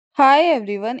Hi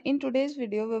everyone, in today's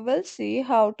video we will see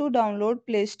how to download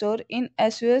Playstore in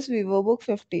ASUS VivoBook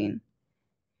 15.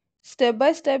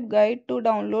 Step-by-step guide to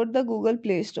download the Google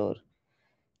Play Store.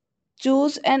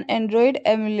 Choose an Android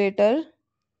emulator.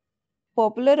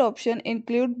 Popular option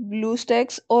include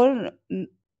BlueStacks or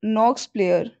Nox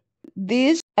Player.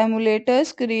 These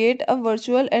emulators create a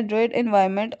virtual Android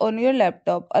environment on your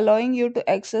laptop, allowing you to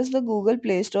access the Google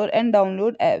Play Store and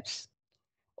download apps.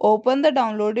 Open the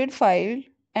downloaded file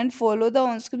and follow the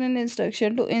on-screen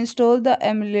instruction to install the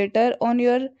emulator on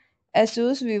your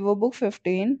ASUS VivoBook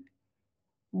 15.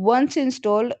 Once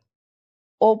installed,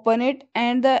 open it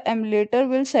and the emulator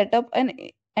will set up an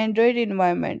Android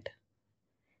environment.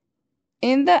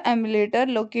 In the emulator,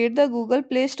 locate the Google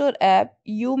Play Store app.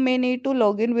 You may need to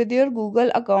log in with your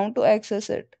Google account to access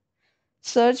it.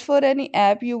 Search for any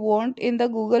app you want in the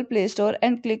Google Play Store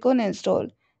and click on install.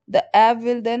 The app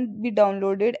will then be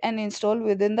downloaded and installed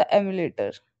within the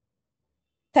emulator.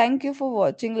 Thank you for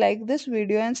watching. Like this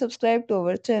video and subscribe to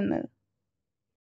our channel.